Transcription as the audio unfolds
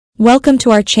Welcome to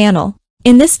our channel.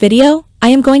 In this video, I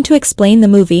am going to explain the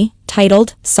movie,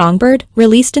 titled Songbird,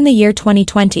 released in the year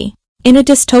 2020. In a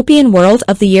dystopian world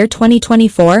of the year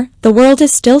 2024, the world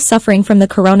is still suffering from the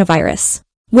coronavirus,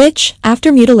 which,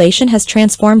 after mutilation, has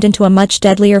transformed into a much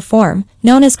deadlier form,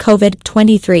 known as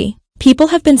COVID-23. People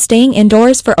have been staying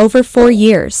indoors for over 4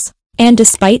 years. And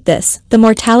despite this, the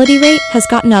mortality rate has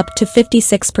gotten up to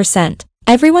 56%.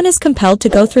 Everyone is compelled to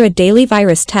go through a daily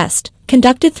virus test,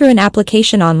 conducted through an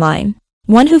application online.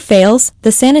 One who fails,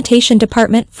 the sanitation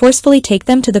department forcefully take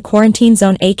them to the quarantine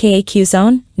zone, aka Q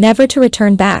zone, never to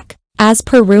return back. As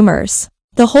per rumors,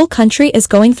 the whole country is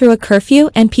going through a curfew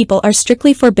and people are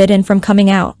strictly forbidden from coming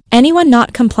out. Anyone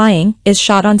not complying is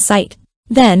shot on sight.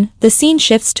 Then, the scene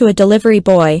shifts to a delivery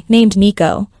boy named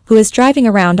Nico, who is driving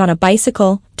around on a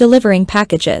bicycle, delivering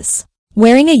packages.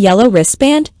 Wearing a yellow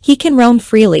wristband, he can roam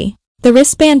freely. The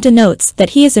wristband denotes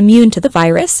that he is immune to the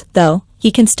virus, though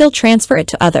he can still transfer it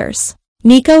to others.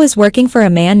 Nico is working for a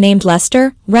man named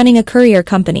Lester, running a courier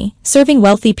company, serving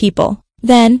wealthy people.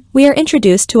 Then, we are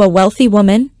introduced to a wealthy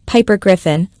woman, Piper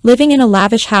Griffin, living in a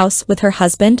lavish house with her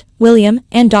husband, William,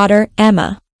 and daughter,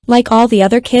 Emma. Like all the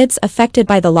other kids affected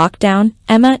by the lockdown,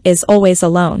 Emma is always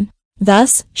alone.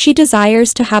 Thus, she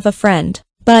desires to have a friend.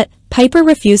 But Piper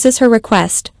refuses her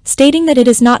request, stating that it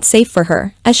is not safe for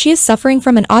her, as she is suffering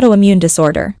from an autoimmune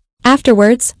disorder.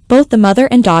 Afterwards, both the mother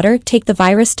and daughter take the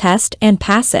virus test and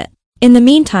pass it. In the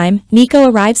meantime, Nico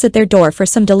arrives at their door for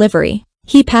some delivery.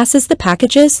 He passes the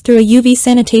packages through a UV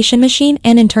sanitation machine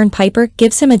and in turn Piper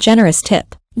gives him a generous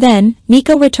tip. Then,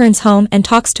 Nico returns home and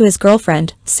talks to his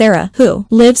girlfriend, Sarah, who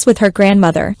lives with her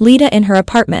grandmother, Lita, in her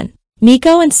apartment.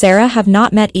 Nico and Sarah have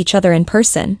not met each other in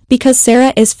person, because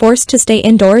Sarah is forced to stay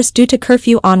indoors due to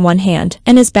curfew on one hand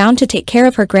and is bound to take care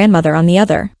of her grandmother on the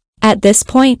other. At this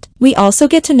point, we also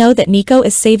get to know that Nico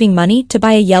is saving money to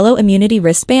buy a yellow immunity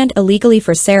wristband illegally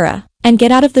for Sarah, and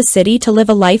get out of the city to live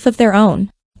a life of their own.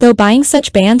 Though buying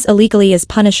such bands illegally is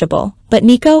punishable, but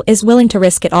Nico is willing to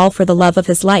risk it all for the love of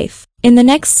his life. In the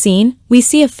next scene, we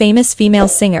see a famous female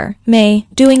singer, May,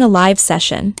 doing a live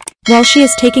session. While she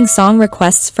is taking song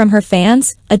requests from her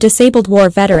fans, a disabled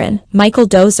war veteran, Michael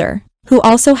Dozer, who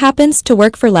also happens to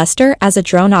work for Lester as a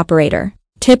drone operator,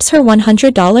 tips her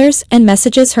 $100 and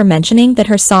messages her mentioning that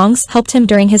her songs helped him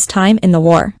during his time in the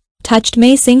war. Touched,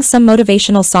 May sings some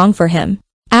motivational song for him.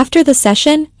 After the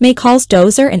session, May calls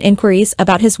Dozer and inquiries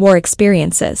about his war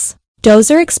experiences.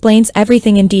 Dozer explains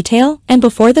everything in detail, and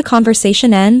before the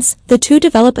conversation ends, the two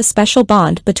develop a special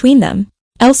bond between them.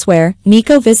 Elsewhere,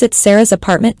 Nico visits Sarah's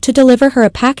apartment to deliver her a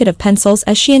packet of pencils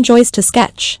as she enjoys to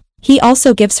sketch. He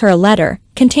also gives her a letter,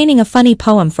 containing a funny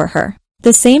poem for her.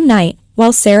 The same night,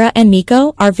 while Sarah and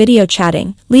Nico are video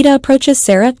chatting, Lita approaches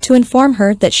Sarah to inform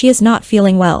her that she is not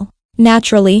feeling well.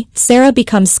 Naturally, Sarah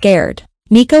becomes scared.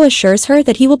 Nico assures her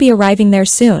that he will be arriving there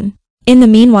soon. In the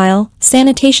meanwhile,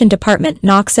 sanitation department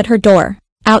knocks at her door.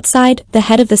 Outside, the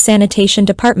head of the sanitation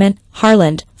department,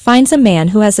 Harland, finds a man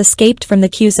who has escaped from the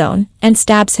Q zone and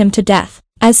stabs him to death.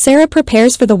 As Sarah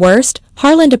prepares for the worst,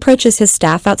 Harland approaches his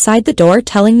staff outside the door,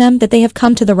 telling them that they have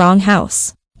come to the wrong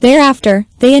house. Thereafter,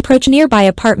 they approach a nearby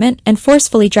apartment and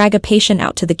forcefully drag a patient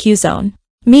out to the Q zone.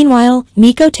 Meanwhile,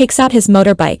 Nico takes out his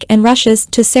motorbike and rushes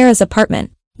to Sarah's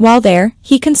apartment. While there,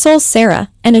 he consoles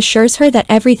Sarah and assures her that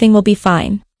everything will be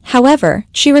fine. However,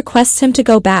 she requests him to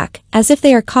go back, as if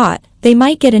they are caught, they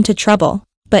might get into trouble.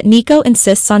 But Nico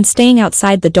insists on staying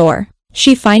outside the door.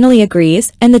 She finally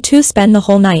agrees, and the two spend the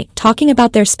whole night talking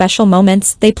about their special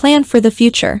moments they plan for the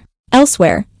future.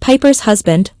 Elsewhere, Piper's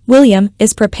husband, William,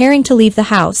 is preparing to leave the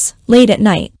house, late at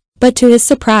night. But to his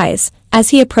surprise, as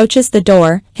he approaches the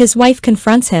door, his wife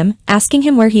confronts him, asking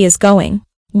him where he is going.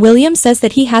 William says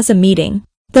that he has a meeting.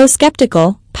 Though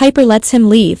skeptical, Piper lets him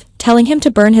leave, telling him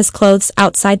to burn his clothes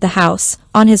outside the house.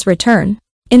 On his return,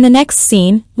 in the next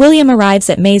scene, William arrives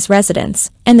at May's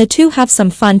residence, and the two have some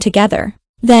fun together.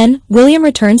 Then, William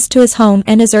returns to his home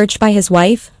and is urged by his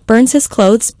wife, burns his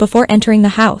clothes before entering the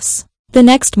house. The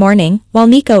next morning, while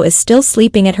Nico is still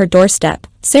sleeping at her doorstep,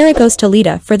 Sarah goes to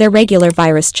Lita for their regular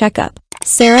virus checkup.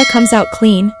 Sarah comes out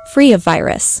clean, free of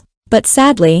virus. But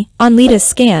sadly, on Lita's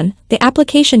scan, the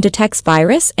application detects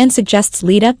virus and suggests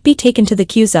Lita be taken to the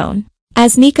Q zone.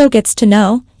 As Nico gets to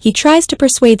know, he tries to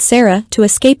persuade Sarah to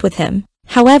escape with him.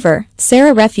 However,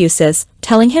 Sarah refuses,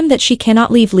 telling him that she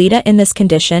cannot leave Lita in this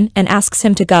condition and asks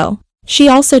him to go. She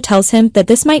also tells him that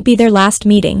this might be their last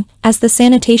meeting, as the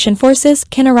sanitation forces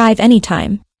can arrive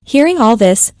anytime. Hearing all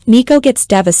this, Nico gets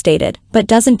devastated, but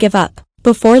doesn't give up.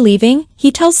 Before leaving,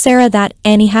 he tells Sarah that,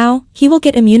 anyhow, he will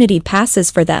get immunity passes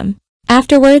for them.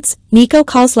 Afterwards, Nico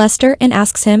calls Lester and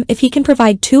asks him if he can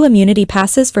provide 2 immunity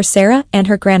passes for Sarah and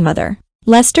her grandmother.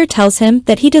 Lester tells him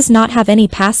that he does not have any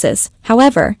passes,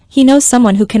 however, he knows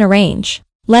someone who can arrange.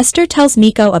 Lester tells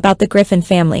Nico about the Griffin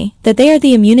family, that they are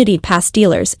the immunity pass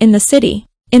dealers in the city.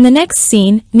 In the next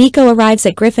scene, Nico arrives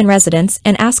at Griffin residence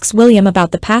and asks William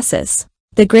about the passes.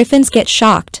 The Griffins get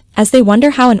shocked, as they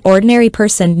wonder how an ordinary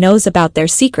person knows about their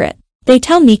secret. They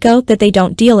tell Nico that they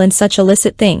don't deal in such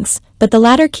illicit things, but the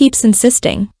latter keeps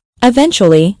insisting.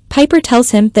 Eventually, Piper tells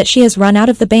him that she has run out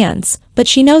of the bands, but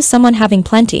she knows someone having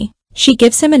plenty. She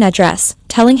gives him an address,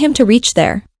 telling him to reach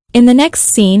there. In the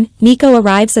next scene, Nico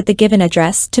arrives at the given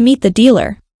address to meet the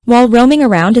dealer. While roaming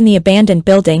around in the abandoned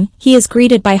building, he is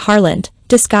greeted by Harland,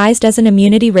 disguised as an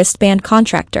immunity wristband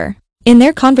contractor. In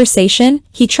their conversation,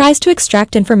 he tries to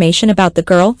extract information about the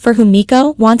girl for whom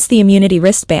Nico wants the immunity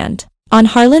wristband. On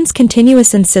Harland's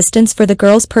continuous insistence for the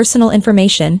girl's personal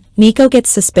information, Nico gets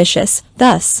suspicious,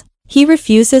 thus, he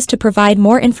refuses to provide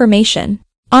more information.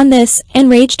 On this,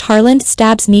 enraged Harland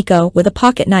stabs Nico with a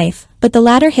pocket knife, but the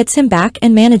latter hits him back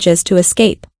and manages to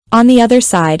escape. On the other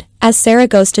side, as Sarah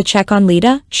goes to check on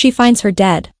Lita, she finds her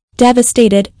dead.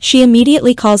 Devastated, she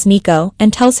immediately calls Nico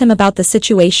and tells him about the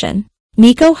situation.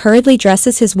 Nico hurriedly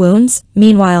dresses his wounds,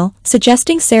 meanwhile,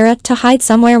 suggesting Sarah to hide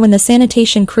somewhere when the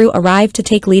sanitation crew arrive to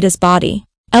take Lita's body.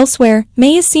 Elsewhere,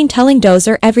 May is seen telling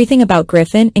Dozer everything about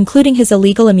Griffin, including his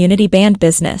illegal immunity band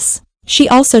business. She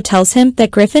also tells him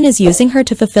that Griffin is using her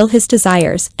to fulfill his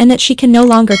desires and that she can no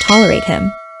longer tolerate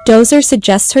him. Dozer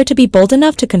suggests her to be bold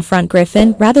enough to confront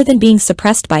Griffin rather than being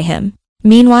suppressed by him.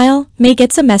 Meanwhile, May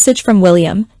gets a message from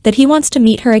William that he wants to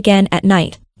meet her again at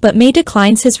night, but May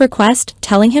declines his request,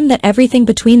 telling him that everything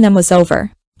between them was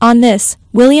over. On this,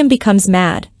 William becomes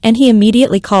mad, and he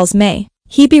immediately calls May.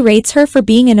 He berates her for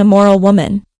being an immoral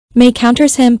woman. May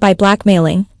counters him by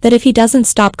blackmailing that if he doesn't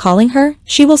stop calling her,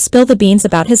 she will spill the beans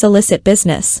about his illicit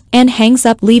business, and hangs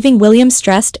up, leaving William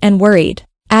stressed and worried.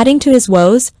 Adding to his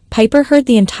woes, Piper heard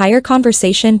the entire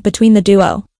conversation between the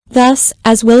duo. Thus,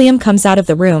 as William comes out of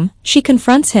the room, she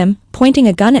confronts him, pointing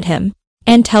a gun at him,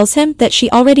 and tells him that she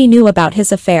already knew about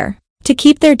his affair. To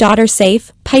keep their daughter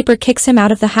safe, Piper kicks him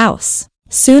out of the house.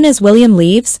 Soon as William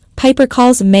leaves, Piper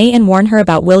calls May and warns her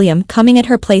about William coming at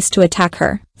her place to attack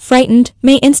her. Frightened,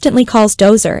 May instantly calls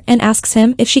Dozer and asks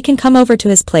him if she can come over to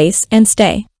his place and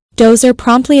stay. Dozer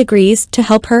promptly agrees to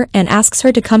help her and asks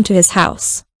her to come to his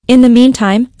house. In the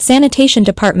meantime, sanitation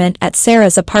department at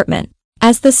Sarah's apartment.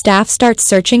 As the staff starts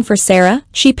searching for Sarah,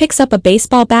 she picks up a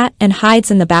baseball bat and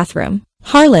hides in the bathroom.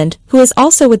 Harland, who is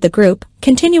also with the group,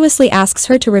 continuously asks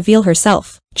her to reveal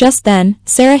herself. Just then,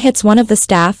 Sarah hits one of the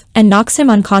staff and knocks him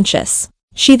unconscious.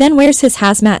 She then wears his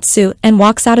hazmat suit and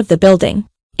walks out of the building.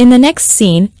 In the next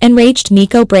scene, enraged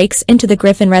Nico breaks into the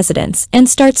Griffin residence and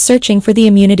starts searching for the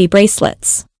immunity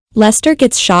bracelets. Lester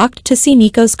gets shocked to see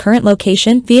Nico's current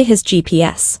location via his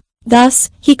GPS. Thus,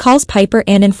 he calls Piper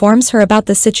and informs her about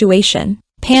the situation.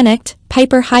 Panicked,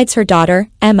 Piper hides her daughter,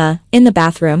 Emma, in the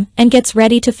bathroom and gets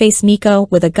ready to face Nico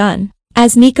with a gun.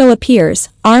 As Nico appears,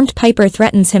 armed, Piper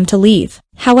threatens him to leave.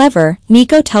 However,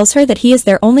 Nico tells her that he is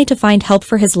there only to find help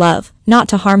for his love, not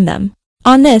to harm them.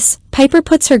 On this, Piper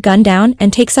puts her gun down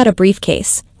and takes out a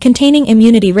briefcase containing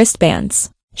immunity wristbands.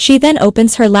 She then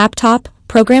opens her laptop,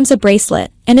 programs a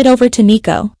bracelet, and it over to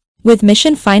Nico. With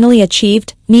mission finally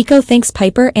achieved, Nico thanks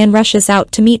Piper and rushes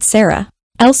out to meet Sarah.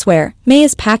 Elsewhere, May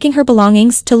is packing her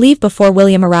belongings to leave before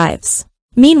William arrives.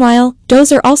 Meanwhile,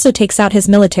 Dozer also takes out his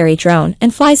military drone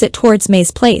and flies it towards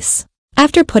May's place.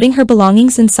 After putting her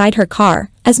belongings inside her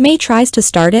car, as May tries to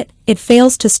start it, it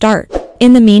fails to start.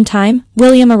 In the meantime,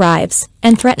 William arrives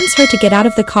and threatens her to get out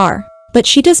of the car, but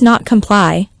she does not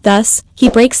comply. Thus, he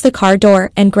breaks the car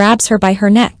door and grabs her by her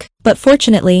neck. But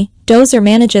fortunately, Dozer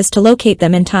manages to locate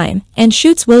them in time and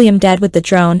shoots William dead with the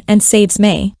drone and saves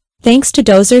May, thanks to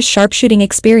Dozer's sharpshooting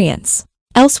experience.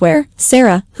 Elsewhere,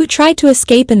 Sarah, who tried to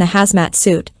escape in the hazmat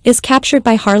suit, is captured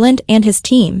by Harland and his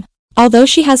team. Although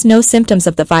she has no symptoms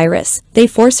of the virus, they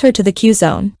force her to the Q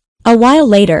zone. A while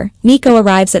later, Nico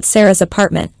arrives at Sarah's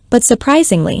apartment, but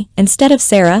surprisingly, instead of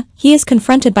Sarah, he is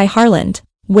confronted by Harland.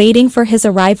 Waiting for his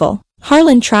arrival,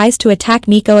 Harland tries to attack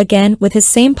Nico again with his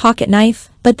same pocket knife,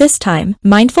 but this time,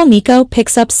 mindful Nico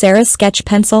picks up Sarah's sketch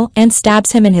pencil and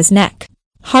stabs him in his neck.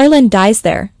 Harland dies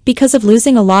there, because of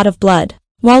losing a lot of blood.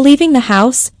 While leaving the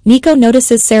house, Nico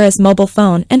notices Sarah's mobile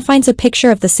phone and finds a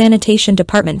picture of the sanitation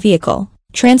department vehicle,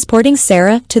 transporting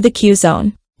Sarah to the Q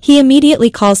zone. He immediately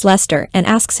calls Lester and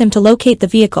asks him to locate the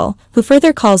vehicle, who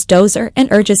further calls Dozer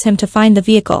and urges him to find the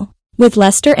vehicle. With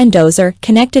Lester and Dozer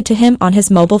connected to him on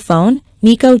his mobile phone,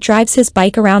 Nico drives his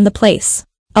bike around the place.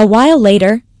 A while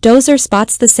later, Dozer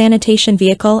spots the sanitation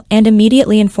vehicle and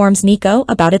immediately informs Nico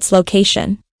about its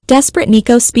location. Desperate,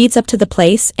 Nico speeds up to the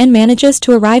place and manages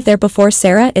to arrive there before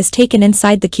Sarah is taken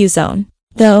inside the Q zone.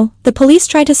 Though, the police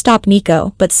try to stop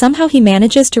Nico, but somehow he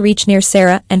manages to reach near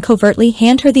Sarah and covertly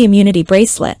hand her the immunity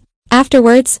bracelet.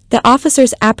 Afterwards, the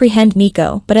officers apprehend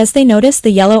Nico, but as they notice the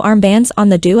yellow armbands on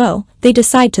the duo, they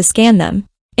decide to scan them.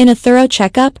 In a thorough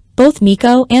checkup, both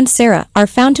Nico and Sarah are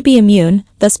found to be immune,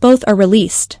 thus both are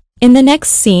released. In the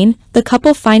next scene, the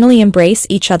couple finally embrace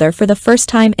each other for the first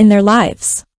time in their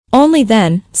lives. Only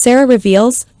then, Sarah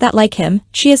reveals that, like him,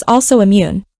 she is also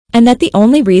immune, and that the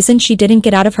only reason she didn't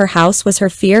get out of her house was her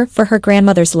fear for her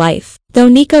grandmother's life. Though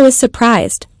Nico is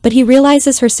surprised, but he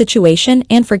realizes her situation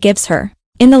and forgives her.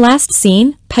 In the last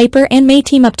scene, Piper and May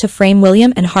team up to frame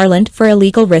William and Harland for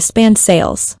illegal wristband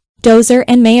sales. Dozer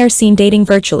and May are seen dating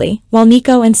virtually, while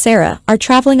Nico and Sarah are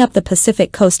traveling up the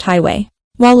Pacific Coast Highway.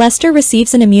 While Lester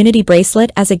receives an immunity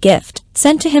bracelet as a gift,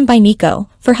 sent to him by Nico,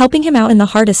 for helping him out in the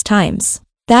hardest times.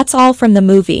 That's all from the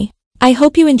movie. I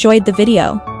hope you enjoyed the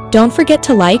video. Don't forget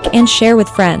to like and share with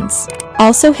friends.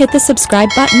 Also hit the subscribe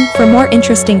button for more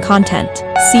interesting content.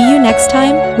 See you next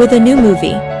time with a new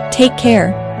movie. Take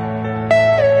care.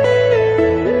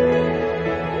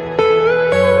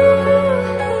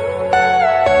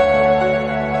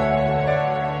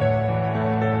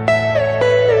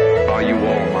 Are you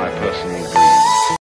all my personal